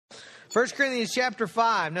1 Corinthians chapter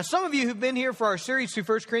 5. Now, some of you who've been here for our series through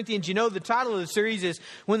 1 Corinthians, you know the title of the series is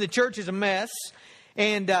When the Church is a Mess.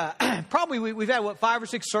 And probably we've had, 5 or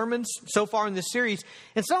 6 sermons so far in this series.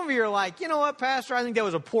 And some of you are like, you know what, Pastor, I think that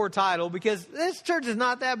was a poor title because this church is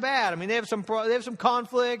not that bad. I mean, they have some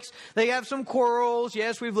conflicts. They have some quarrels.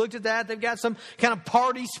 Yes, we've looked at that. They've got some kind of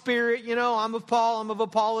party spirit. You know, I'm of Paul, I'm of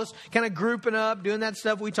Apollos, kind of grouping up, doing that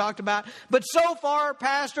stuff we talked about. But so far,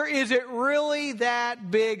 Pastor, is it really that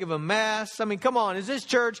big of a mess? I mean, come on, is this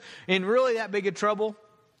church in really that big of trouble?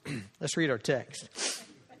 Let's read our text.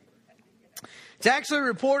 It's actually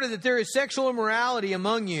reported that there is sexual immorality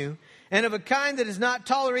among you, and of a kind that is not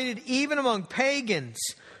tolerated even among pagans.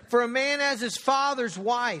 For a man has his father's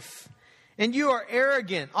wife, and you are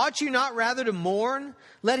arrogant. Ought you not rather to mourn?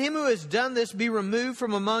 Let him who has done this be removed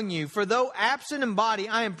from among you. For though absent in body,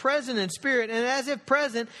 I am present in spirit, and as if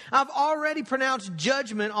present, I've already pronounced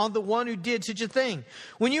judgment on the one who did such a thing.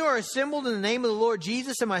 When you are assembled in the name of the Lord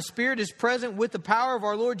Jesus, and my spirit is present with the power of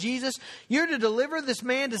our Lord Jesus, you're to deliver this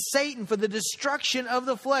man to Satan for the destruction of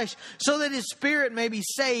the flesh, so that his spirit may be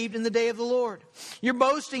saved in the day of the Lord. Your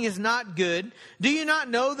boasting is not good. Do you not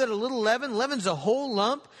know that a little leaven leavens a whole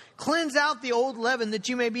lump? Cleanse out the old leaven, that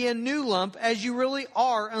you may be a new lump, as you really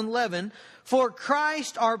are unleavened. For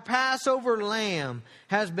Christ, our Passover lamb,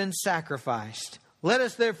 has been sacrificed. Let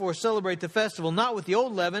us therefore celebrate the festival, not with the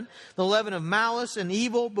old leaven, the leaven of malice and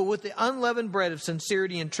evil, but with the unleavened bread of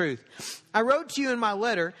sincerity and truth. I wrote to you in my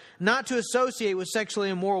letter not to associate with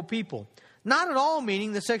sexually immoral people, not at all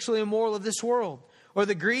meaning the sexually immoral of this world, or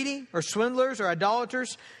the greedy, or swindlers, or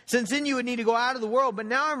idolaters, since then you would need to go out of the world. But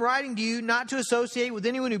now I'm writing to you not to associate with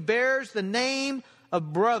anyone who bears the name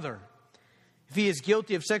of brother, if he is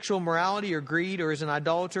guilty of sexual immorality or greed, or is an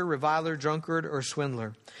idolater, reviler, drunkard, or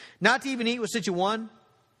swindler. Not to even eat with such a one.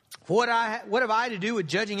 What have I to do with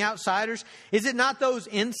judging outsiders? Is it not those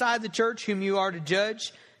inside the church whom you are to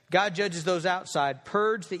judge? God judges those outside.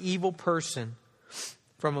 Purge the evil person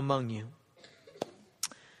from among you.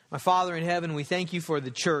 My Father in heaven, we thank you for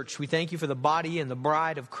the church. We thank you for the body and the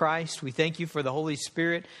bride of Christ. We thank you for the Holy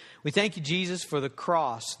Spirit. We thank you, Jesus, for the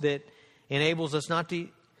cross that enables us not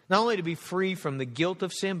only to be free from the guilt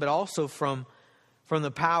of sin, but also from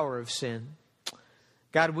the power of sin.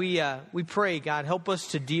 God, we pray, God, help us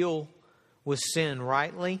to deal with sin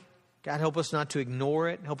rightly. God, help us not to ignore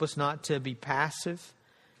it. Help us not to be passive.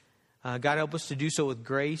 God, help us to do so with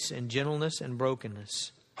grace and gentleness and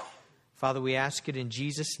brokenness. Father, we ask it in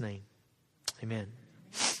Jesus' name. Amen.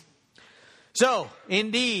 So,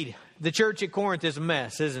 indeed, the church at Corinth is a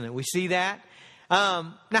mess, isn't it? We see that.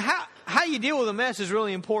 Now, how you deal with a mess is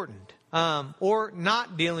really important. Or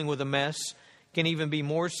not dealing with a mess can even be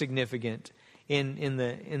more significant in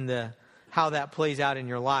the how that plays out in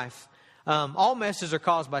your life. All messes are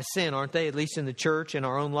caused by sin, aren't they? At least in the church, in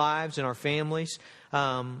our own lives, in our families.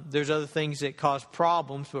 There's other things that cause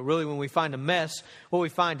problems, but really when we find a mess, what we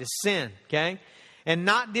find is sin, okay? And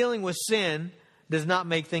not dealing with sin does not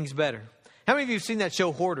make things better. How many of you have seen that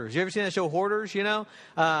show Hoarders? You ever seen that show Hoarders, you know?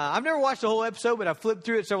 I've never watched the whole episode, but I've flipped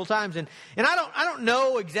through it several times. And I don't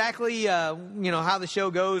know exactly, how the show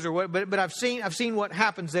goes or what, but I've seen what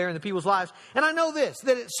happens there in the people's lives. And I know this,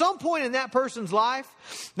 that at some point in that person's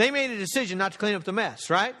life, they made a decision not to clean up the mess,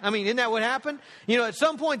 right? I mean, isn't that what happened? You know, at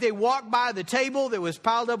some point they walked by the table that was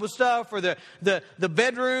piled up with stuff, or the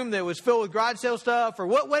bedroom that was filled with garage sale stuff, or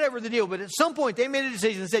whatever the deal. But at some point they made a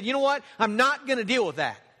decision and said, you know what? I'm not going to deal with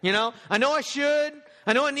that. You know, I know I should,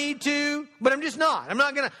 I know I need to, but I'm just not. I'm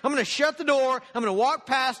going to shut the door. I'm going to walk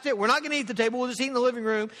past it. We're not going to eat at the table. We'll just eat in the living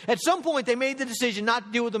room. At some point, they made the decision not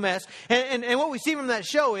to deal with the mess. And what we see from that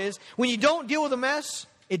show is when you don't deal with a mess,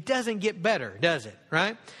 it doesn't get better, does it?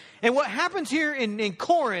 Right? And what happens here in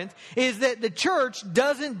Corinth is that the church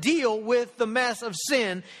doesn't deal with the mess of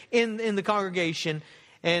sin in the congregation.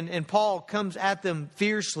 And Paul comes at them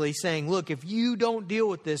fiercely saying, look, if you don't deal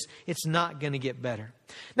with this, it's not going to get better.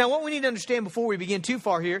 Now, what we need to understand before we begin too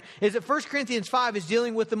far here is that 1 Corinthians 5 is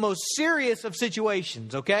dealing with the most serious of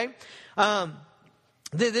situations, okay?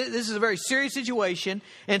 This is a very serious situation,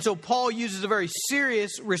 and so Paul uses a very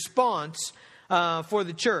serious response for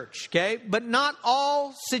the church, okay? But not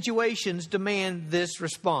all situations demand this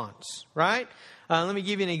response, right? Let me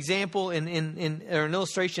give you an example or an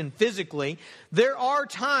illustration physically. There are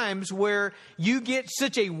times where you get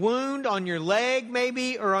such a wound on your leg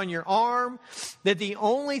maybe or on your arm that the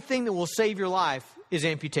only thing that will save your life is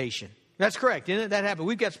amputation. That's correct, isn't it? That happened.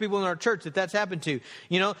 We've got some people in our church that's happened to.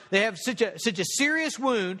 You know, they have such a serious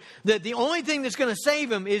wound that the only thing that's going to save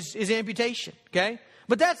them is amputation, okay?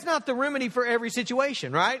 But that's not the remedy for every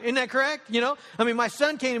situation, right? Isn't that correct? You know, I mean, my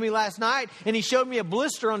son came to me last night and he showed me a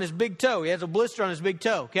blister on his big toe. He has a blister on his big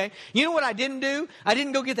toe, okay? You know what I didn't do? I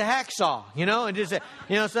didn't go get the hacksaw, you know, and just say,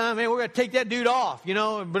 you know, son, man, we're going to take that dude off, you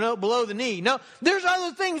know, below the knee. No, there's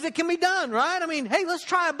other things that can be done, right? I mean, hey, let's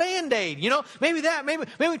try a Band-Aid, you know, maybe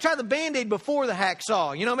we try the Band-Aid before the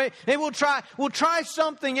hacksaw, you know, maybe we'll try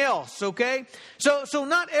something else, okay? So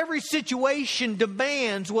not every situation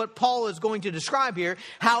demands what Paul is going to describe here.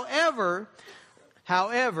 However,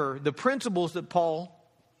 the principles that Paul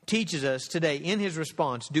teaches us today in his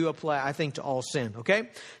response do apply, I think, to all sin, okay?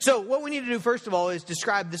 So what we need to do, first of all, is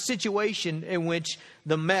describe the situation in which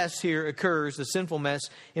the mess here occurs, the sinful mess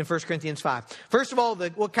in 1 Corinthians 5. First of all,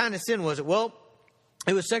 what kind of sin was it? Well,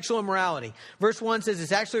 it was sexual immorality. Verse 1 says,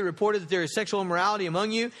 it's actually reported that there is sexual immorality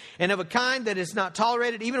among you, and of a kind that is not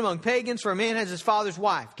tolerated even among pagans, for a man has his father's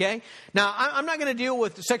wife. Okay? Now, I'm not going to deal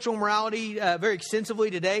with sexual immorality very extensively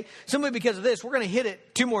today, simply because of this. We're going to hit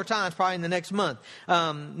it 2 more times probably in the next month.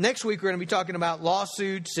 Next week, we're going to be talking about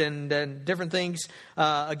lawsuits and different things,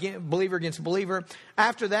 believer against believer.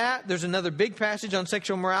 After that, there's another big passage on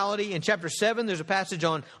sexual immorality. In chapter 7, there's a passage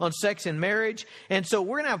on sex and marriage. And so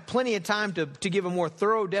we're going to have plenty of time to give a more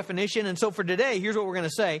thorough definition. And so for today, here's what we're going to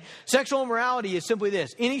say. Sexual immorality is simply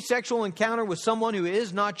this: any sexual encounter with someone who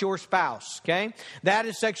is not your spouse. Okay? That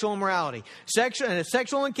is sexual immorality. A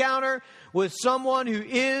sexual encounter with someone who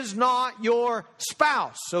is not your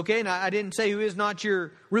spouse. Okay? Now, I didn't say who is not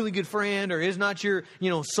your really good friend or is not your,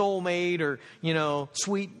 soulmate or,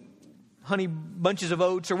 sweet honey bunches of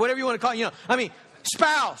oats or whatever you want to call it. I mean,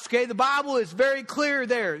 spouse, okay? The Bible is very clear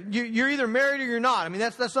there. You're either married or you're not. I mean,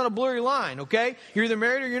 that's not a blurry line, okay? You're either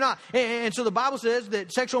married or you're not. And so the Bible says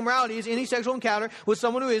that sexual immorality is any sexual encounter with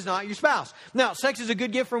someone who is not your spouse. Now, sex is a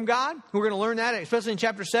good gift from God. We're going to learn that, especially in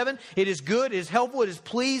chapter 7. It is good, it is helpful, it is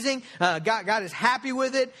pleasing. God is happy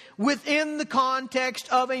with it within the context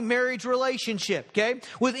of a marriage relationship, okay?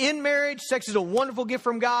 Within marriage, sex is a wonderful gift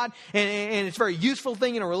from God, and it's a very useful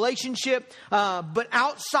thing in a relationship. But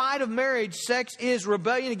outside of marriage, sex is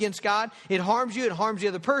rebellion against God. It harms you. It harms the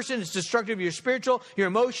other person. It's destructive of your spiritual, your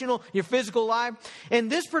emotional, your physical life.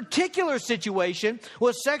 And this particular situation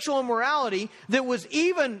was sexual immorality that was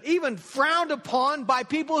even frowned upon by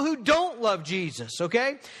people who don't love Jesus,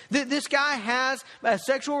 okay? This guy has a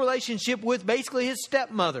sexual relationship with basically his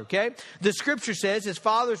stepmother, okay? The scripture says his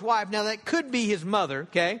father's wife. Now, that could be his mother,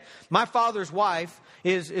 okay? My father's wife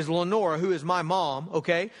is Lenora, who is my mom,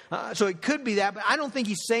 okay? So it could be that, but I don't think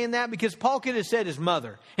he's saying that, because Paul could have said his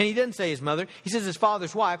mother. And he didn't say his mother. He says his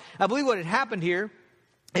father's wife. I believe what had happened here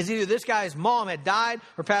is either this guy's mom had died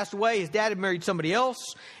or passed away, his dad had married somebody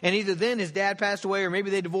else, and either then his dad passed away or maybe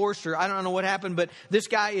they divorced, or I don't know what happened, but this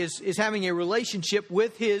guy is having a relationship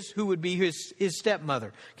with who would be his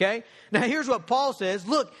stepmother, okay? Now here's what Paul says.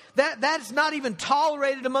 Look, that's not even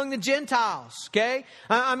tolerated among the Gentiles, okay?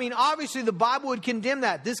 I mean, obviously the Bible would condemn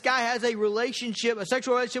that. This guy has a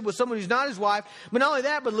sexual relationship with someone who's not his wife, but not only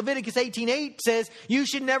that, but Leviticus 18:8 says you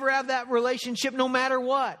should never have that relationship no matter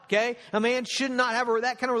what, okay? A man should not have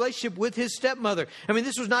that kind of relationship with his stepmother. I mean,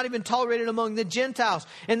 this was not even tolerated among the Gentiles.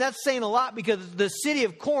 And that's saying a lot, because the city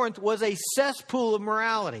of Corinth was a cesspool of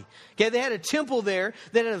morality. Okay, they had a temple there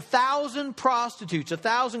that had 1,000 prostitutes,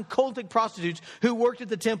 1,000 cultic prostitutes who worked at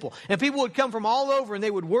the temple. And people would come from all over and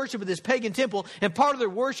they would worship at this pagan temple, and part of their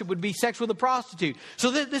worship would be sex with a prostitute.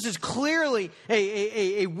 So this is clearly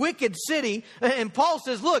a wicked city. And Paul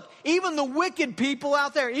says, look, even the wicked people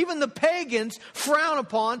out there, even the pagans frown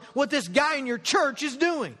upon what this guy in your church is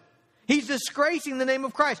doing. He's disgracing the name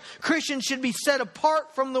of Christ. Christians should be set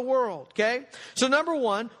apart from the world, okay? So number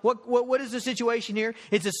one, what is the situation here?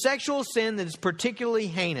 It's a sexual sin that is particularly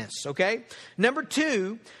heinous, okay? Number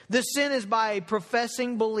two, the sin is by a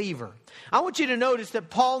professing believer. I want you to notice that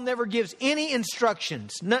Paul never gives any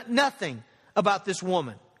instructions, nothing about this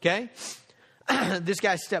woman, okay? This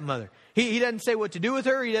guy's stepmother. He doesn't say what to do with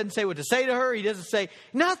her. He doesn't say what to say to her. He doesn't say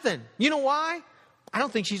nothing. You know why? I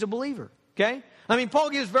don't think she's a believer, okay? I mean, Paul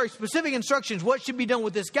gives very specific instructions what should be done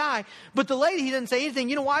with this guy. But the lady, he doesn't say anything.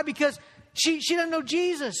 You know why? Because she doesn't know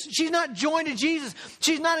Jesus. She's not joined to Jesus.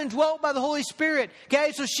 She's not indwelt by the Holy Spirit.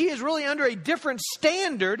 Okay, so she is really under a different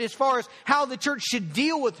standard as far as how the church should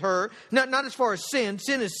deal with her. Not as far as sin.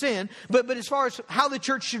 Sin is sin. But as far as how the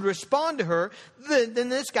church should respond to her than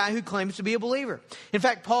this guy who claims to be a believer. In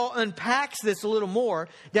fact, Paul unpacks this a little more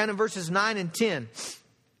down in verses 9 and 10.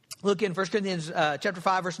 Look in 1 Corinthians chapter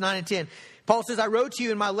 5, verse 9 and 10. Paul says, I wrote to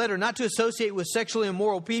you in my letter not to associate with sexually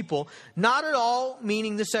immoral people, not at all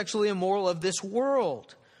meaning the sexually immoral of this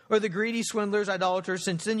world, or the greedy, swindlers, idolaters,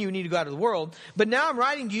 since then you need to go out of the world. But now I'm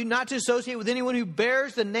writing to you not to associate with anyone who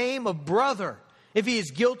bears the name of brother if he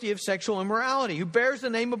is guilty of sexual immorality, who bears the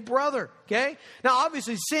name of brother. Okay? Now,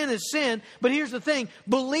 obviously, sin is sin, but here's the thing.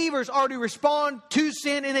 Believers are to respond to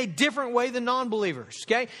sin in a different way than non-believers.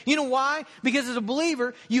 Okay? You know why? Because as a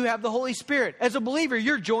believer, you have the Holy Spirit. As a believer,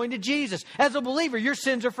 you're joined to Jesus. As a believer, your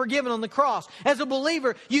sins are forgiven on the cross. As a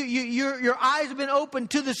believer, your eyes have been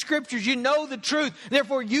opened to the Scriptures. You know the truth.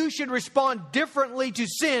 Therefore, you should respond differently to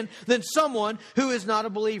sin than someone who is not a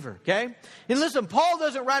believer. Okay? And listen, Paul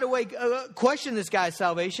doesn't right away question this guy's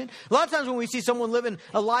salvation. A lot of times when we see someone living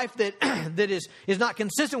a life that that is not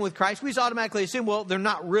consistent with Christ, we just automatically assume, well, they're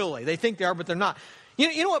not really. They think they are, but they're not.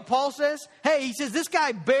 You know what Paul says? Hey, he says this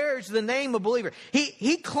guy bears the name of believer.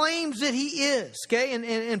 He claims that he is. Okay,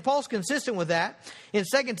 and Paul's consistent with that. In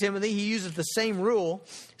 2 Timothy, he uses the same rule.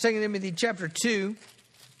 2 Timothy chapter 2.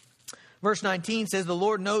 Verse 19 says, the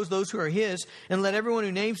Lord knows those who are his, and let everyone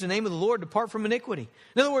who names the name of the Lord depart from iniquity.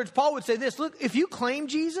 In other words, Paul would say this, look, if you claim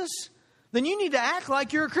Jesus, then you need to act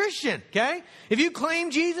like you're a Christian, okay? If you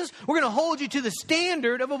claim Jesus, we're going to hold you to the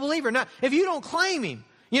standard of a believer. Now, if you don't claim him,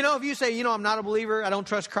 if you say, I'm not a believer, I don't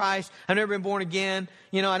trust Christ, I've never been born again,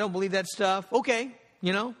 I don't believe that stuff, okay,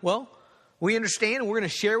 well, we understand and we're going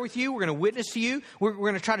to share with you, we're going to witness to you, we're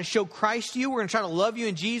going to try to show Christ to you, we're going to try to love you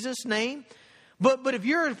in Jesus' name. But if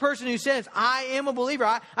you're a person who says, I am a believer,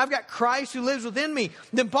 I've got Christ who lives within me,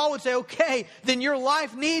 then Paul would say, okay, then your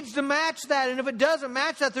life needs to match that. And if it doesn't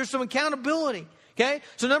match that, there's some accountability. Okay?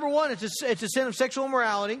 So number one, it's a sin of sexual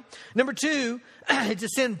immorality. Number two, it's a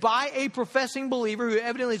sin by a professing believer who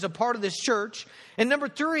evidently is a part of this church. And number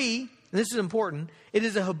three, and this is important, it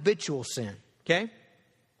is a habitual sin. Okay?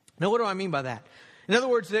 Now, what do I mean by that? In other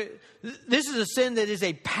words, this is a sin that is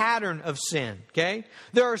a pattern of sin, okay?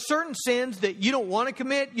 There are certain sins that you don't want to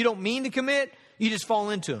commit, you don't mean to commit, you just fall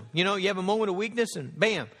into them. You have a moment of weakness and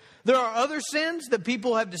bam. There are other sins that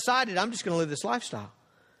people have decided, I'm just going to live this lifestyle.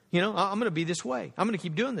 I'm going to be this way. I'm going to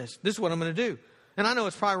keep doing this. This is what I'm going to do. And I know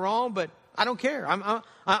it's probably wrong, but I don't care. I'm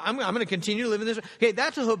going to continue to live in this. Okay,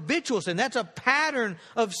 that's a habitual sin. That's a pattern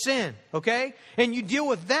of sin, okay? And you deal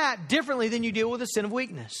with that differently than you deal with a sin of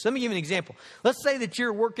weakness. Let me give you an example. Let's say that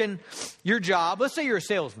you're working your job. Let's say you're a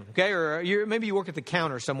salesman, okay? Or maybe you work at the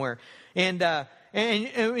counter somewhere. And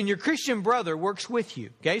your Christian brother works with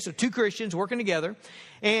you, okay? So two Christians working together.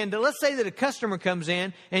 And let's say that a customer comes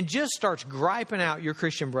in and just starts griping out your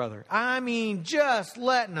Christian brother. I mean, just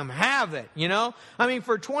letting them have it,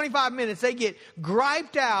 for 25 minutes, they get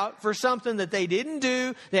griped out for something that they didn't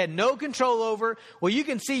do, they had no control over. Well, you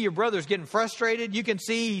can see your brother's getting frustrated. You can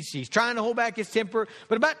see he's trying to hold back his temper.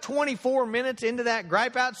 But about 24 minutes into that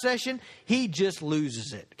gripe out session, he just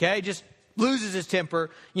loses it, okay? Just loses his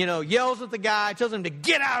temper, yells at the guy, tells him to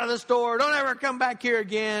get out of the store, don't ever come back here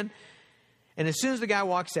again. And as soon as the guy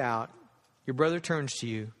walks out, your brother turns to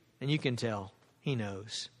you, and you can tell he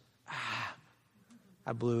knows.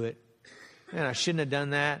 I blew it. Man, I shouldn't have done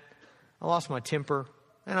that. I lost my temper.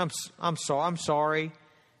 And I'm sorry.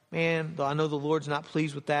 Man, I know the Lord's not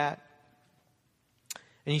pleased with that.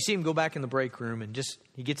 And you see him go back in the break room, and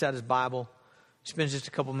he gets out his Bible. He spends just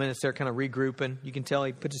a couple minutes there kind of regrouping. You can tell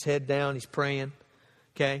he puts his head down. He's praying.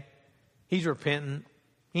 Okay? He's repentant.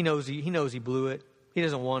 He knows he blew it. He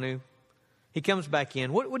doesn't want to. He comes back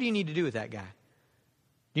in. What do you need to do with that guy?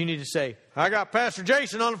 You need to say, I got Pastor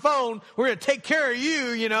Jason on the phone. We're going to take care of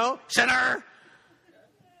you, sinner.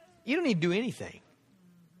 You don't need to do anything.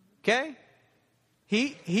 Okay?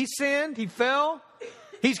 He sinned. He fell.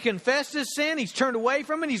 He's confessed his sin. He's turned away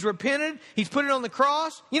from it. He's repented. He's put it on the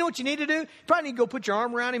cross. You know what you need to do? You probably need to go put your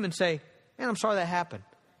arm around him and say, man, I'm sorry that happened.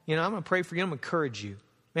 I'm going to pray for you. I'm going to encourage you.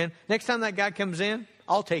 Man, next time that guy comes in,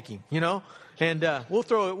 I'll take him, And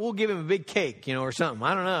we'll give him a big cake, or something.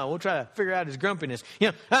 I don't know. We'll try to figure out his grumpiness.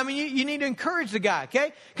 You need to encourage the guy,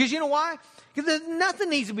 okay? Because you know why? Because nothing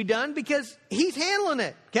needs to be done because he's handling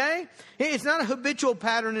it, okay? It's not a habitual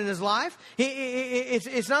pattern in his life.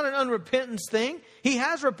 It's not an unrepentance thing. He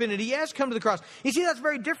has repented. He has come to the cross. You see, that's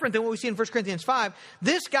very different than what we see in 1 Corinthians 5.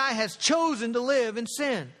 This guy has chosen to live in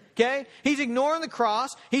sin. Okay? He's ignoring the cross.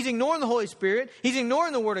 He's ignoring the Holy Spirit. He's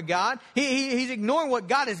ignoring the Word of God. He's ignoring what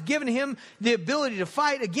God has given him the ability to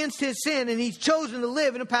fight against his sin, and he's chosen to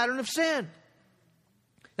live in a pattern of sin.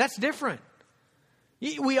 That's different.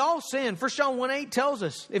 We all sin. 1 John 1:8 tells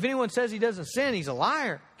us, if anyone says he doesn't sin, he's a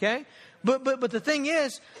liar. Okay? But the thing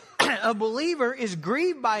is, a believer is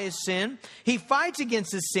grieved by his sin. He fights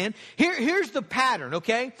against his sin. Here's the pattern,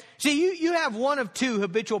 okay? See, you have one of two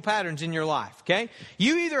habitual patterns in your life, okay?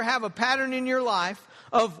 You either have a pattern in your life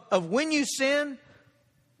of when you sin,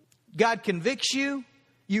 God convicts you,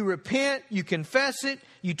 you repent, you confess it,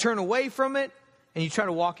 you turn away from it, and you try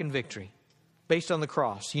to walk in victory. based on the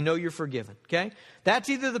cross. You know you're forgiven, okay? That's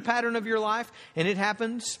either the pattern of your life, and it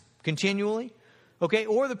happens continually, okay?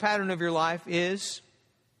 Or the pattern of your life is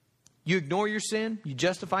you ignore your sin, you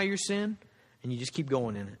justify your sin, and you just keep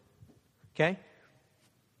going in it, okay?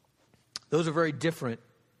 Those are very different,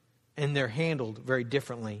 and they're handled very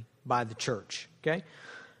differently by the church, okay?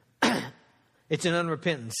 It's an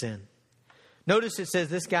unrepentant sin. Notice it says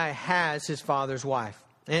this guy has his father's wife.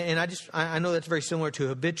 And I know that's very similar to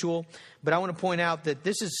habitual, but I want to point out that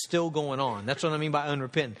this is still going on. That's what I mean by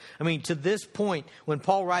unrepentant. I mean, to this point, when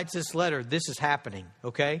Paul writes this letter, this is happening,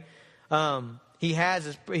 okay? He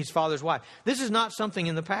has his father's wife. This is not something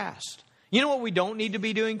in the past. You know what we don't need to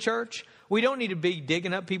be doing, church? We don't need to be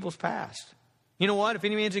digging up people's past. You know what? If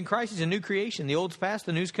any man's in Christ, he's a new creation. The old's past,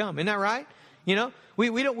 the new's come. Isn't that right? You know,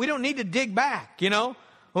 we don't need to dig back, you know?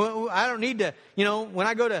 I don't need to, you know, when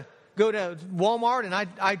I go to Walmart and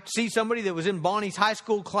I see somebody that was in Bonnie's high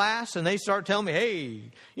school class and they start telling me, hey,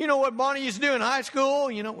 you know what Bonnie used to do in high school?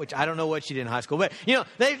 You know, which I don't know what she did in high school, but, you know,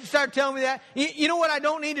 they start telling me that. You know what I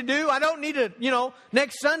don't need to do? I don't need to, you know,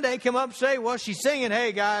 next Sunday come up and say, well, she's singing,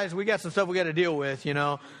 hey, guys, we got some stuff we got to deal with, you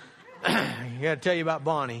know. I got to tell you about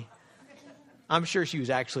Bonnie. I'm sure she was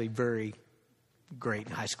actually very great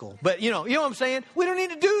in high school. But, you know what I'm saying? We don't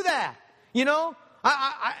need to do that, you know.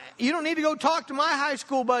 You don't need to go talk to my high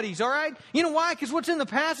school buddies, all right? You know why? Because what's in the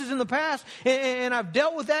past is in the past, and I've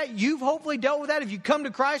dealt with that. You've hopefully dealt with that. If you come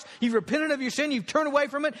to Christ, you've repented of your sin, you've turned away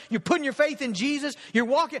from it, you're putting your faith in Jesus, you're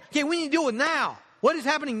walking. Okay, we need to deal with now. What is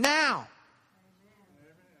happening now?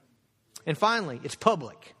 And finally, it's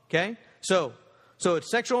public, okay? So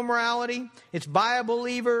it's sexual immorality, it's by a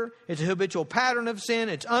believer, it's a habitual pattern of sin,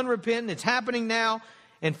 it's unrepentant, it's happening now,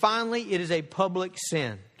 and finally, it is a public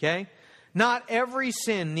sin, okay? Not every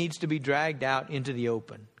sin needs to be dragged out into the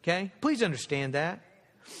open, okay? Please understand that.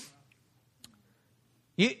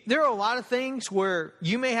 There are a lot of things where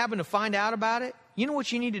you may happen to find out about it. You know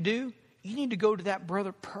what you need to do? You need to go to that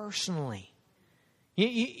brother personally.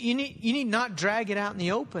 You need not drag it out in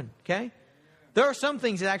the open, okay? There are some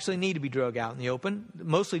things that actually need to be dragged out in the open,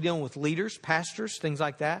 mostly dealing with leaders, pastors, things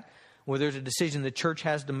like that, where there's a decision the church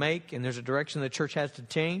has to make and there's a direction the church has to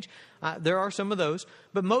change. There are some of those.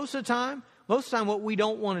 But most of the time, what we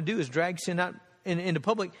don't want to do is drag sin out into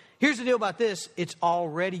public. Here's the deal about this. It's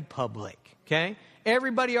already public, okay?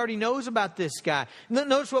 Everybody already knows about this guy.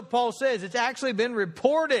 Notice what Paul says. It's actually been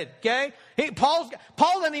reported, okay? Paul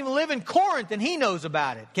doesn't even live in Corinth, and he knows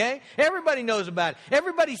about it, okay? Everybody knows about it.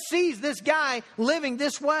 Everybody sees this guy living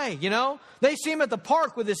this way, you know? They see him at the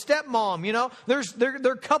park with his stepmom, you know?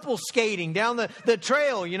 They're couples skating down the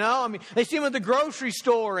trail, you know? I mean, they see him at the grocery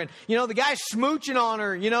store, and, you know, the guy's smooching on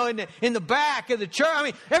her, you know, in the back of the church. I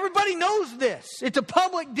mean, everybody knows this. It's a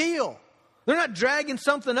public deal. They're not dragging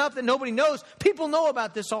something up that nobody knows. People know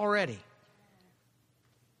about this already.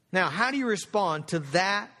 Now, how do you respond to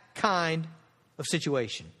that kind of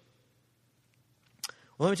situation?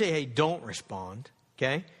 Well, let me tell you how you don't respond,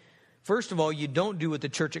 okay? First of all, you don't do what the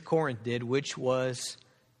church at Corinth did, which was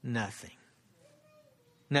nothing.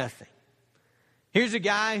 Nothing. Here's a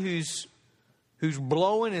guy who's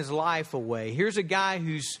blowing his life away. Here's a guy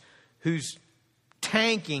who's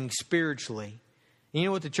tanking spiritually. You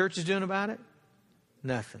know what the church is doing about it?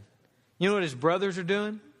 Nothing. You know what his brothers are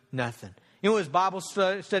doing? Nothing. You know what his Bible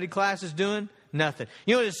study class is doing? Nothing.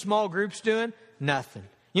 You know what his small group's doing? Nothing.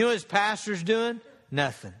 You know what his pastor's doing?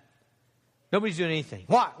 Nothing. Nobody's doing anything.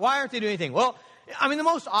 Why? Why aren't they doing anything? Well, I mean, the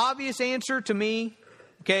most obvious answer to me,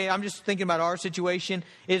 okay, I'm just thinking about our situation,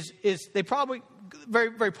 is they probably,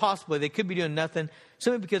 very, very possibly, they could be doing nothing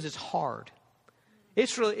simply because it's hard.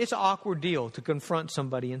 It's an awkward deal to confront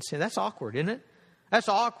somebody in sin. That's awkward, isn't it? That's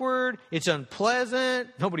awkward. It's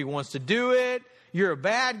unpleasant. Nobody wants to do it. You're a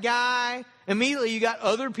bad guy. Immediately you got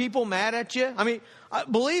other people mad at you. I mean,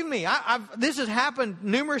 believe me, this has happened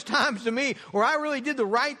numerous times to me where I really did the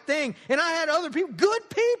right thing. And I had other people, good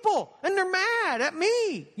people, and they're mad at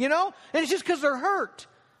me, you know? And it's just because they're hurt.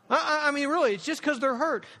 I mean, really, it's just because they're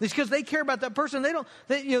hurt. It's because they care about that person. They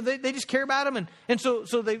just care about them. And so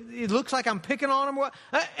it looks like I'm picking on them.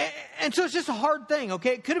 And so it's just a hard thing,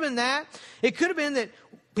 okay? It could have been that. It could have been that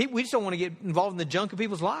we just don't want to get involved in the junk of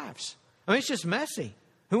people's lives. I mean, it's just messy.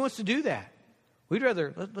 Who wants to do that? We'd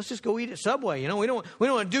rather, let's just go eat at Subway, you know? We don't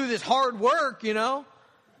want to do this hard work, you know?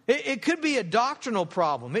 It could be a doctrinal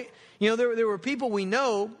problem. There were people we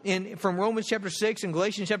know from Romans chapter 6 and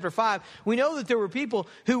Galatians chapter 5. We know that there were people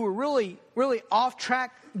who were really, really off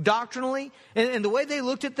track doctrinally. And the way they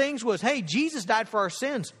looked at things was, hey, Jesus died for our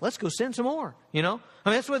sins. Let's go sin some more, you know? I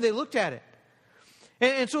mean, that's the way they looked at it.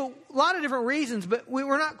 And so a lot of different reasons, but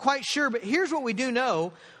we're not quite sure. But here's what we do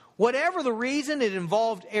know. whatever the reason, it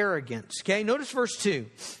involved arrogance. Okay, notice verse 2.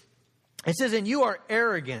 It says, and you are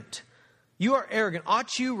arrogant. You are arrogant.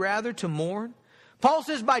 Ought you rather to mourn? Paul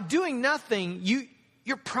says, by doing nothing,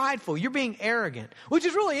 you're prideful. You're being arrogant, which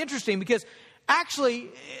is really interesting because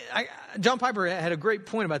actually, John Piper had a great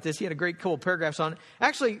point about this. He had a great couple of paragraphs on it.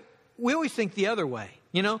 Actually, we always think the other way.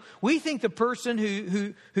 You know, we think the person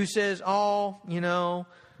who says, oh, you know,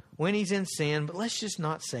 when he's in sin, but let's just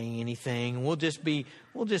not say anything. We'll just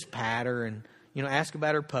pat her and, you know, ask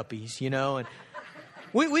about her puppies, you know. And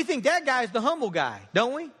we think that guy's the humble guy,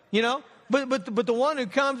 don't we? You know, but the one who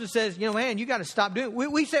comes and says, you know, man, you got to stop doing it.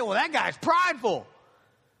 We say, well, that guy's prideful.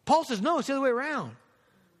 Paul says, no, it's the other way around.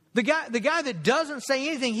 The guy that doesn't say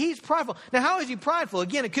anything, he's prideful. Now, how is he prideful?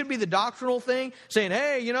 Again, it could be the doctrinal thing, saying,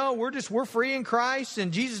 hey, you know, we're free in Christ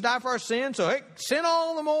and Jesus died for our sins, so hey, sin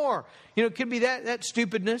all the more. You know, it could be that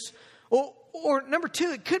stupidness. Or number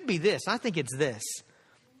two, it could be this. I think it's this.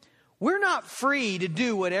 We're not free to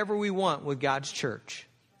do whatever we want with God's church.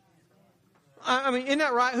 I mean, isn't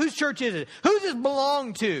that right? Whose church is it? Who does it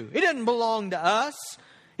belong to? It doesn't belong to us.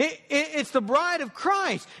 It's the bride of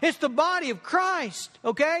Christ. It's the body of Christ,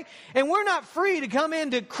 okay? And we're not free to come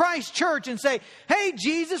into Christ's church and say, hey,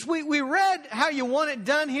 Jesus, we read how you want it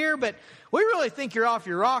done here, but we really think you're off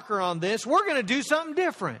your rocker on this. We're going to do something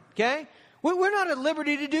different, okay? We're not at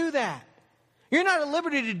liberty to do that. You're not at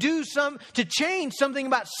liberty to change something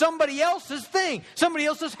about somebody else's thing, somebody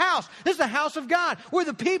else's house. This is the house of God. We're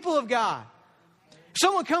the people of God.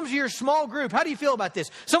 Someone comes to your small group. How do you feel about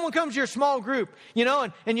this? Someone comes to your small group, you know,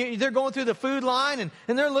 and they're going through the food line and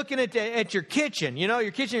they're looking at your kitchen, you know,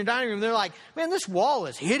 your kitchen, your dining room. They're like, man, this wall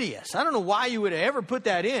is hideous. I don't know why you would have ever put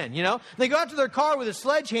that in, you know. They go out to their car with a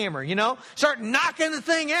sledgehammer, you know, start knocking the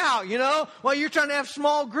thing out, you know, while you're trying to have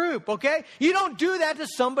small group, okay? You don't do that to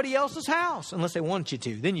somebody else's house unless they want you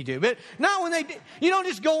to. Then you do. But not when you don't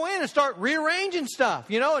just go in and start rearranging stuff,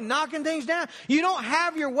 you know, and knocking things down. You don't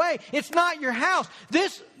have your way. It's not your house.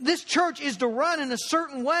 This church is to run in a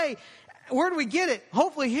certain way. Where do we get it?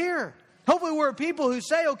 Hopefully here. Hopefully we're people who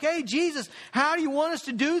say, okay, Jesus, how do you want us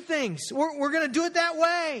to do things? We're going to do it that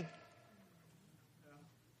way.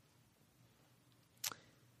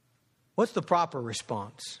 What's the proper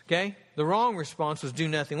response? Okay? The wrong response was do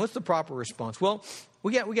nothing. What's the proper response? Well,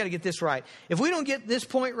 we got to get this right. If we don't get this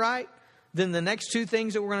point right, then the next two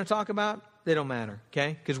things that we're going to talk about, they don't matter.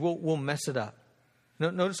 Okay? Because we'll mess it up.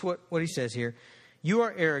 Notice what he says here. You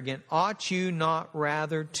are arrogant. Ought you not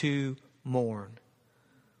rather to mourn?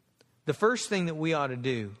 The first thing that we ought to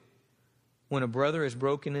do when a brother is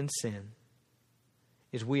broken in sin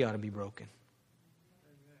is we ought to be broken.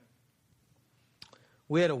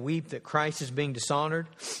 We ought to weep that Christ is being dishonored.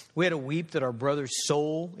 We ought to weep that our brother's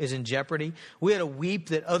soul is in jeopardy. We ought to weep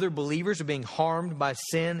that other believers are being harmed by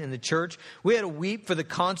sin in the church. We ought to weep for the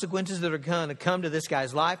consequences that are going to come to this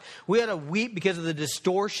guy's life. We ought to weep because of the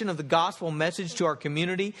distortion of the gospel message to our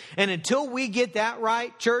community. And until we get that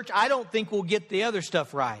right, church, I don't think we'll get the other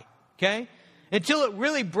stuff right. Okay? Until it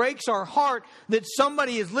really breaks our heart that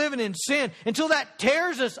somebody is living in sin, until that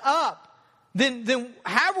tears us up, then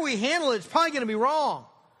however we handle it, it's probably going to be wrong.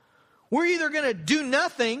 We're either going to do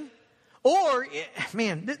nothing, or,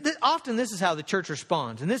 man, often this is how the church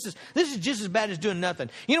responds. And this is just as bad as doing nothing.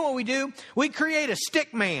 You know what we do? We create a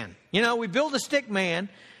stick man. You know, we build a stick man,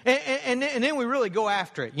 and then we really go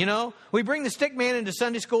after it. You know, we bring the stick man into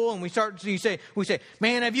Sunday school, and we say,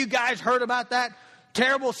 man, have you guys heard about that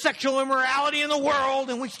terrible sexual immorality in the world?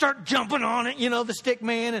 And we start jumping on it, you know, the stick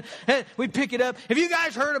man, and we pick it up. Have you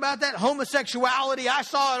guys heard about that homosexuality? I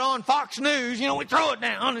saw it on Fox News. You know, we throw it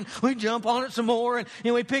down and we jump on it some more, and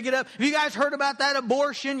you know, we pick it up. Have you guys heard about that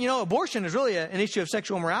abortion? You know, abortion is really an issue of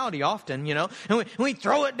sexual immorality often, you know, and we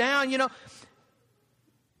throw it down, you know,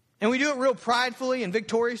 and we do it real pridefully and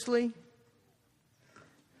victoriously.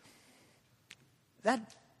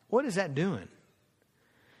 What is that doing?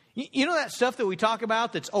 You know that stuff that we talk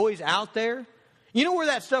about that's always out there? You know where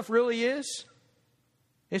that stuff really is?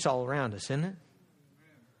 It's all around us, isn't it?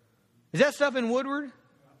 Is that stuff in Woodward?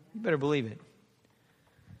 You better believe it.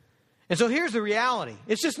 And so here's the reality.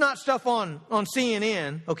 It's just not stuff on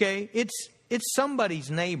CNN, okay? It's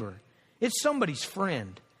somebody's neighbor. It's somebody's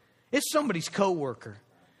friend. It's somebody's coworker.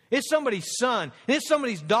 It's somebody's son. And it's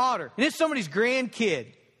somebody's daughter. And it's somebody's grandkid.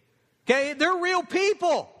 Okay? They're real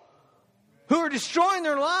people who are destroying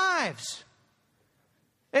their lives.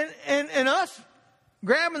 And us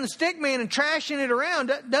grabbing the stick man and trashing it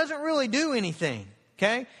around doesn't really do anything.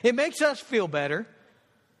 Okay? It makes us feel better.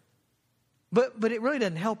 But it really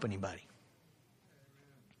doesn't help anybody.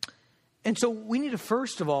 And so we need to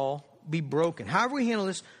first of all be broken. However we handle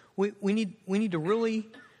this, we need to really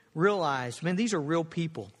realize, man, these are real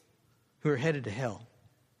people. who are headed to hell.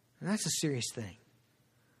 And that's a serious thing.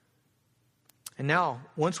 And now,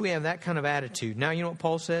 once we have that kind of attitude, now you know what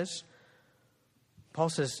Paul says? Paul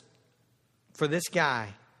says, for this guy,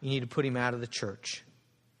 you need to put him out of the church.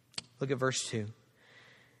 Look at verse 2.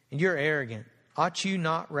 And you're arrogant. Ought you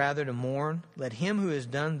not rather to mourn? Let him who has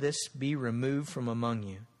done this be removed from among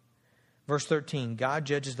you. Verse 13. God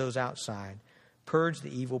judges those outside. Purge the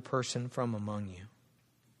evil person from among you.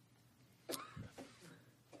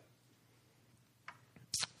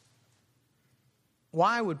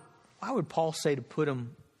 Why would Paul say to put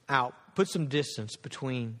him out? Put some distance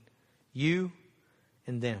between you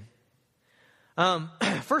and them.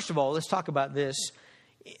 First of all, let's talk about this.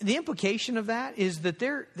 The implication of that is that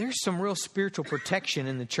there's some real spiritual protection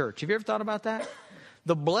in the church. Have you ever thought about that?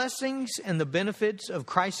 The blessings and the benefits of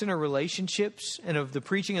Christ-centered relationships and of the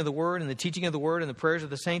preaching of the Word and the teaching of the Word and the prayers of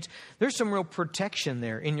the saints, there's some real protection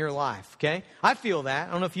there in your life, okay? I feel that.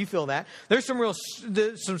 I don't know if you feel that. There's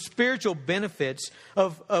some spiritual benefits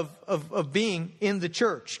of being in the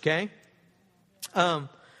church, okay?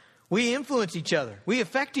 We influence each other. We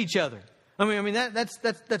affect each other. I mean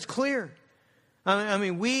that's clear. I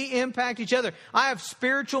mean, we impact each other. I have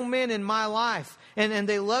spiritual men in my life, and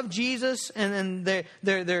they love Jesus, and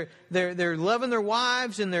they're loving their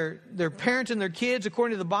wives and their parents and their kids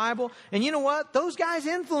according to the Bible. And you know what? Those guys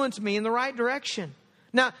influence me in the right direction.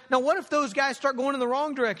 Now, what if those guys start going in the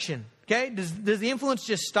wrong direction? Okay, does the influence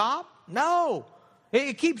just stop? No,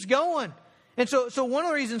 it keeps going. And so one of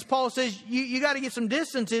the reasons Paul says you got to get some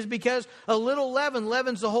distance is because a little leaven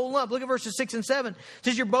leavens the whole lump. Look at verses 6 and 7. It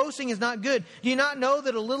says, your boasting is not good. Do you not know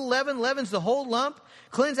that a little leaven leavens the whole lump?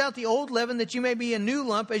 Cleanse out the old leaven that you may be a new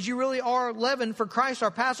lump as you really are leavened, for Christ,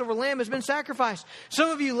 our Passover lamb, has been sacrificed. Some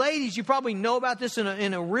of you ladies, you probably know about this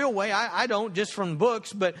in a real way. I don't, just from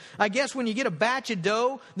books. But I guess when you get a batch of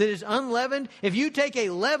dough that is unleavened, if you take a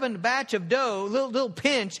leavened batch of dough, little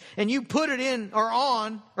pinch, and you put it in or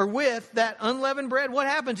on or with that unleavened bread, what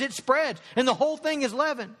happens? It spreads, and the whole thing is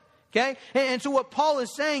leavened. Okay? And so what Paul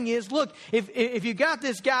is saying is, look, if you got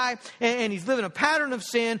this guy and he's living a pattern of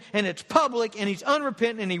sin and it's public and he's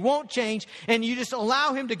unrepentant and he won't change, and you just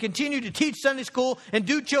allow him to continue to teach Sunday school and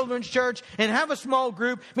do children's church and have a small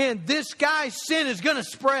group, man, this guy's sin is going to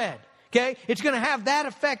spread. Okay? It's going to have that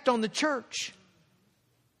effect on the church.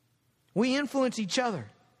 We influence each other.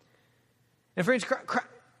 And friends,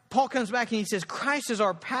 Paul comes back and he says, Christ is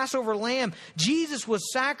our Passover lamb. Jesus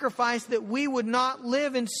was sacrificed that we would not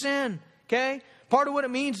live in sin. Okay? Part of what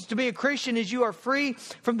it means to be a Christian is you are free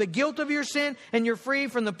from the guilt of your sin, and you're free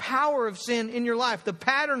from the power of sin in your life, the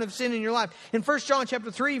pattern of sin in your life. In 1 John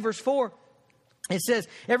chapter 3, verse 4, it says,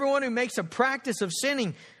 everyone who makes a practice of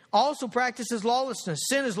sinning also practices lawlessness.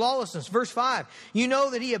 Sin is lawlessness. Verse 5, you know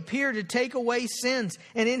that he appeared to take away sins,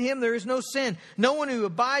 and in him there is no sin. No one who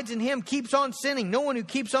abides in him keeps on sinning. No one who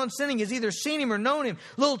keeps on sinning has either seen him or known him.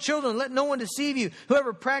 Little children, let no one deceive you.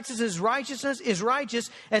 Whoever practices righteousness is righteous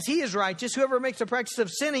as he is righteous. Whoever makes a practice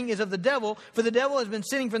of sinning is of the devil, for the devil has been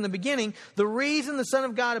sinning from the beginning. The reason the Son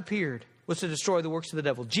of God appeared was to destroy the works of the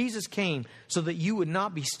devil. Jesus came so that you would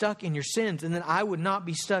not be stuck in your sins, and that I would not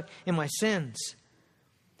be stuck in my sins.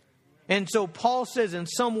 And so Paul says in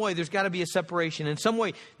some way there's got to be a separation. In some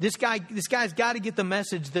way, this guy's got to get the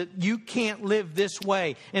message that you can't live this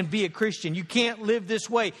way and be a Christian. You can't live this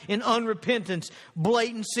way in unrepentance,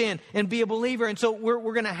 blatant sin, and be a believer. And so we're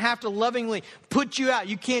going to have to lovingly put you out.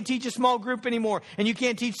 You can't teach a small group anymore, and you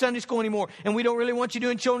can't teach Sunday school anymore, and we don't really want you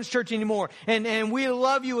doing children's church anymore. And we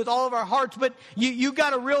love you with all of our hearts, but you got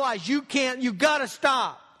to realize you got to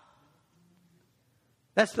stop.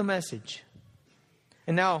 That's the message.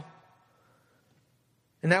 And now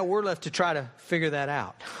we're left to try to figure that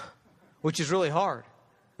out, which is really hard.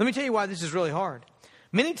 Let me tell you why this is really hard.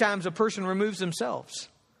 Many times a person removes themselves.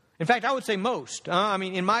 In fact, I would say most.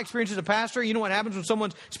 In my experience as a pastor, you know what happens when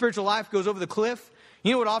someone's spiritual life goes over the cliff?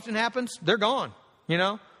 You know what often happens? They're gone. You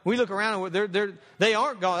know, we look around and they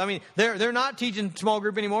aren't gone. They're not teaching small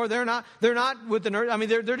group anymore. They're not with the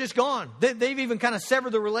nerd. They're just gone. They've even kind of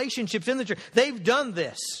severed the relationships in the church. They've done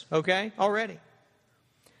this, okay, already.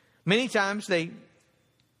 Many times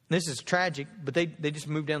this is tragic, but they just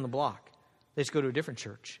move down the block. They just go to a different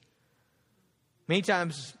church. Many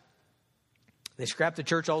times they scrap the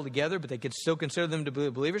church altogether, but they could still consider them to be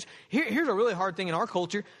believers. Here's a really hard thing in our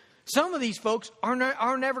culture. Some of these folks are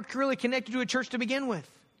never really connected to a church to begin with.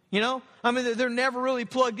 You know? They're never really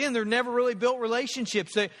plugged in. They're never really built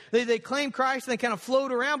relationships. They claim Christ and they kind of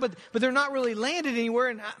float around, but they're not really landed anywhere.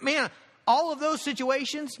 And man, all of those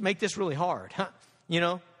situations make this really hard. Huh? You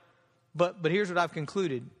know? But here's what I've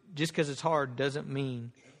concluded. Just because it's hard doesn't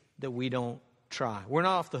mean that we don't try. We're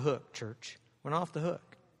not off the hook, church. We're not off the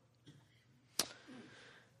hook.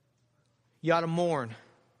 You ought to mourn.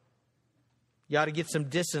 You ought to get some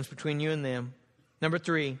distance between you and them. Number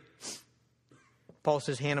 3, Paul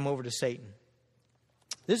says, hand them over to Satan.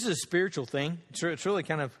 This is a spiritual thing. It's really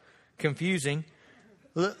kind of confusing.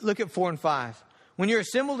 Look at 4 and 5. When you're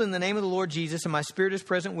assembled in the name of the Lord Jesus, and my spirit is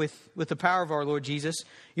present with the power of our Lord Jesus,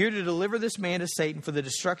 you're to deliver this man to Satan for the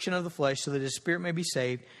destruction of the flesh, so that his spirit may be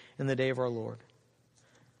saved in the day of our Lord.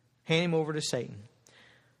 Hand him over to Satan.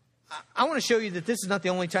 I want to show you that this is not the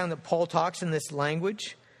only time that Paul talks in this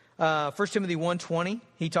language. 1 Timothy 1:20,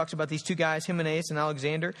 he talks about these two guys, Hymenaeus and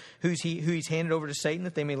Alexander, who he's handed over to Satan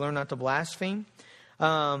that they may learn not to blaspheme.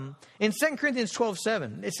 In 2 Corinthians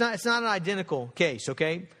 12:7, it's not an identical case,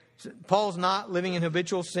 okay? Paul's not living in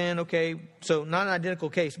habitual sin, okay? So not an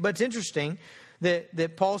identical case. But it's interesting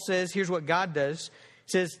that Paul says, here's what God does.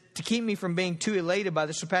 He says, to keep me from being too elated by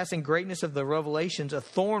the surpassing greatness of the revelations, a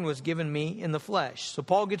thorn was given me in the flesh. So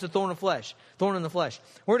Paul gets a thorn in the flesh.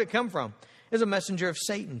 Where did it come from? It's a messenger of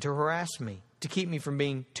Satan to harass me, to keep me from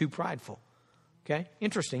being too prideful. Okay?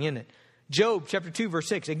 Interesting, isn't it? Job chapter 2, verse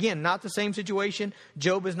 6. Again, not the same situation.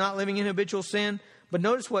 Job is not living in habitual sin. But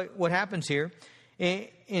notice what happens here.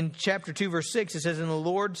 In chapter 2, verse 6, it says, and the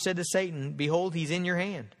Lord said to Satan, behold, he's in your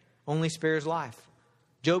hand. Only spare his life.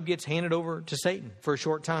 Job gets handed over to Satan for a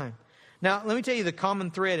short time. Now, let me tell you the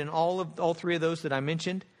common thread in all three of those that I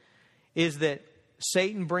mentioned is that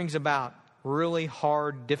Satan brings about really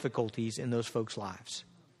hard difficulties in those folks' lives.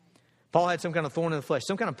 Paul had some kind of thorn in the flesh,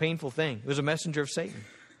 some kind of painful thing. It was a messenger of Satan.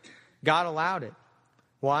 God allowed it.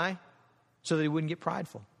 Why? So that he wouldn't get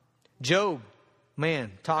prideful. Job,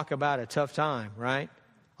 man, talk about a tough time, right?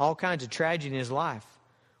 All kinds of tragedy in his life.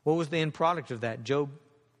 What was the end product of that? Job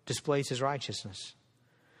displays his righteousness.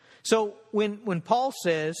 So when Paul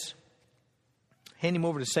says, hand him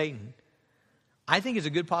over to Satan, I think it's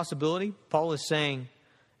a good possibility. Paul is saying,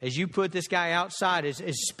 as you put this guy outside, as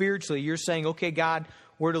spiritually, you're saying, okay, God,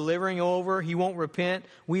 we're delivering him over. He won't repent.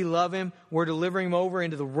 We love him. We're delivering him over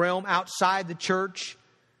into the realm outside the church.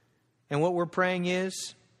 And what we're praying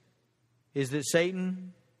is that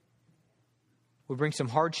Satan would bring some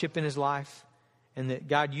hardship in his life, and that,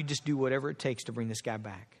 God, you just do whatever it takes to bring this guy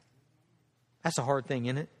back. That's a hard thing,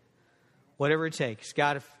 isn't it? Whatever it takes.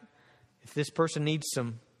 God, if this person needs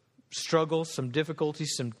some struggles, some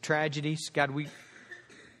difficulties, some tragedies, God,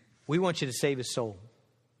 we want you to save his soul.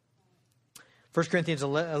 1 Corinthians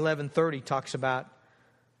 11:30 talks about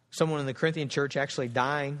someone in the Corinthian church actually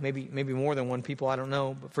dying, maybe more than one people, I don't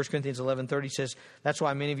know. But 1 Corinthians 11:30 says, that's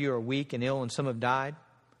why many of you are weak and ill and some have died.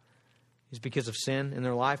 It's because of sin in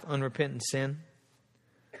their life, unrepentant sin.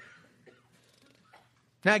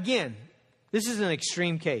 Now again, this is an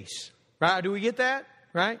extreme case, right? Do we get that?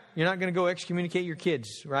 Right? You're not going to go excommunicate your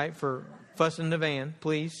kids, right? For fussing in the van,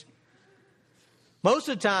 please. Most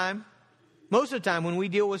of the time when we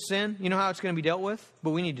deal with sin, you know how it's going to be dealt with?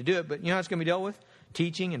 But we need to do it. But you know how it's going to be dealt with?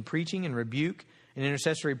 Teaching and preaching and rebuke and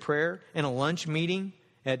intercessory prayer and a lunch meeting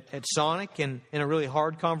at Sonic and a really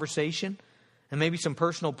hard conversation and maybe some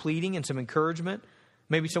personal pleading and some encouragement.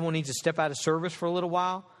 Maybe someone needs to step out of service for a little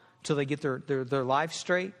while until they get their life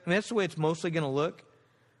straight. I mean, that's the way it's mostly going to look.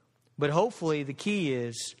 But hopefully the key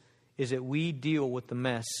is that we deal with the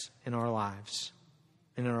mess in our lives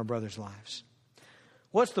and in our brothers' lives.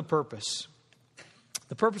 What's the purpose?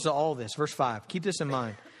 The purpose of all this, verse 5, keep this in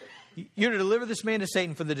mind. You're to deliver this man to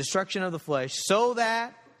Satan for the destruction of the flesh so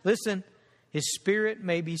that, listen, his spirit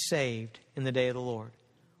may be saved in the day of the Lord.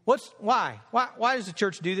 Why? Why does the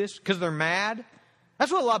church do this? Because they're mad?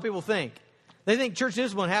 That's what a lot of people think. They think church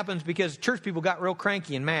discipline happens because church people got real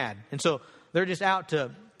cranky and mad. And so they're just out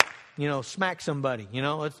to, smack somebody.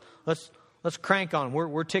 Let's crank on them.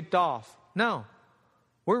 We're ticked off. No,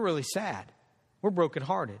 we're really sad. We're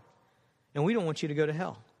brokenhearted. And we don't want you to go to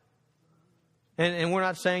hell. And we're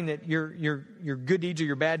not saying that your good deeds or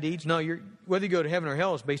your bad deeds. No, whether you go to heaven or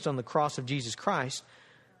hell is based on the cross of Jesus Christ.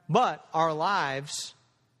 But our lives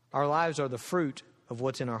are the fruit of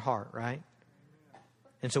what's in our heart, right?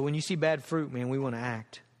 And so when you see bad fruit, man, we want to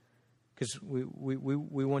act. Because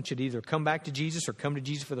we want you to either come back to Jesus or come to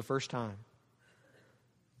Jesus for the first time.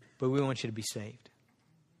 But we want you to be saved.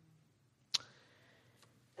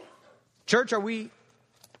 Church, are we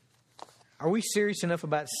serious enough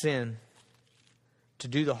about sin to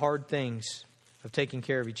do the hard things of taking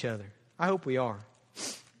care of each other? I hope we are.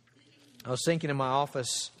 I was thinking in my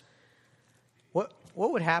office, what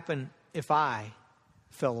would happen if I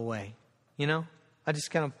fell away? I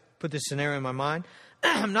just kind of put this scenario in my mind.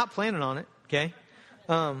 I'm not planning on it, okay?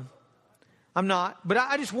 I'm not. But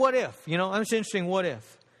I just, what if? I'm just interesting, what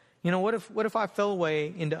if? What if I fell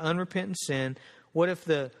away into unrepentant sin? What if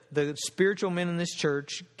the spiritual men in this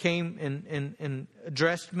church came and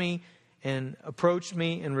addressed me and approached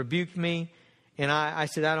me and rebuked me, and I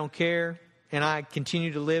said, I don't care, and I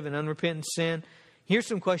continue to live in unrepentant sin, here's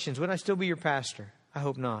some questions. Would I still be your pastor? I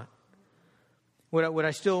hope not. Would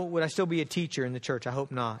I still be a teacher in the church? I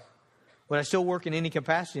hope not. Would I still work in any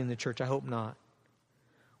capacity in the church? I hope not.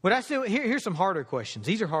 Would I still, here's some harder questions.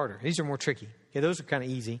 These are harder. These are more tricky. Okay, those are kind of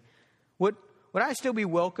easy. Would I still be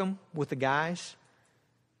welcome with the guys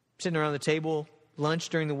sitting around the table, lunch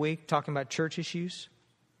during the week, talking about church issues?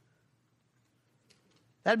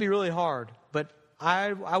 That'd be really hard. But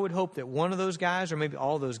I would hope that one of those guys, or maybe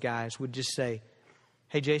all those guys, would just say,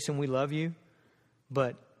 hey, Jason, we love you,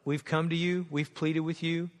 but we've come to you, we've pleaded with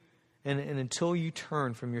you, and until you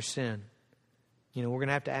turn from your sin, we're going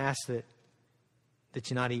to have to ask that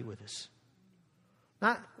you not eat with us.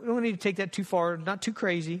 We don't need to take that too far, not too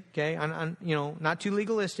crazy, okay? Not too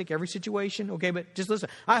legalistic, every situation, okay? But just listen.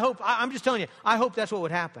 I'm just telling you, I hope that's what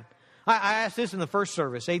would happen. I asked this in the first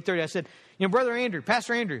service, 8:30. I said, Brother Andrew,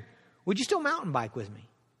 Pastor Andrew, would you still mountain bike with me?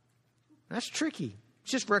 That's tricky.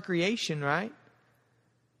 It's just recreation, right?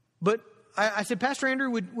 But I said, Pastor Andrew,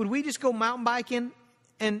 would we just go mountain biking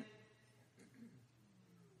and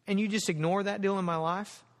you just ignore that deal in my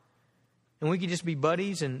life? And we could just be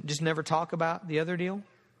buddies and just never talk about the other deal?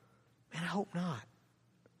 Man, I hope not.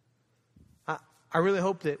 I really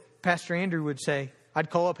hope that Pastor Andrew would say, I'd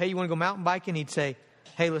call up, hey, you want to go mountain biking? He'd say,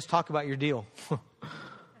 hey, let's talk about your deal.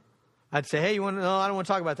 I'd say, hey, no, I don't want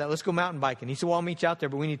to talk about that. Let's go mountain biking. He said, well, I'll meet you out there,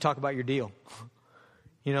 but we need to talk about your deal.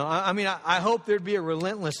 I hope there'd be a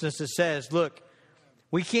relentlessness that says, look,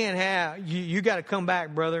 we can't have, you got to come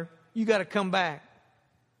back, brother. You got to come back.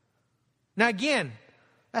 Now, again,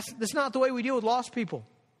 that's not the way we deal with lost people.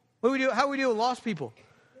 How do we deal with lost people?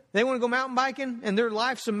 They want to go mountain biking and their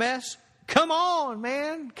life's a mess. Come on,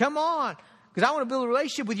 man. Come on. Because I want to build a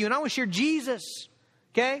relationship with you and I want to share Jesus.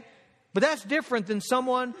 Okay? But that's different than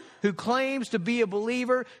someone who claims to be a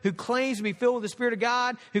believer, who claims to be filled with the Spirit of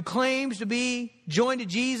God, who claims to be joined to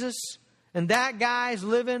Jesus, and that guy's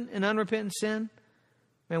living in unrepentant sin.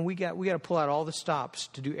 Man, we got to pull out all the stops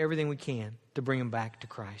to do everything we can to bring him back to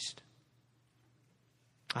Christ.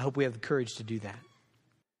 I hope we have the courage to do that.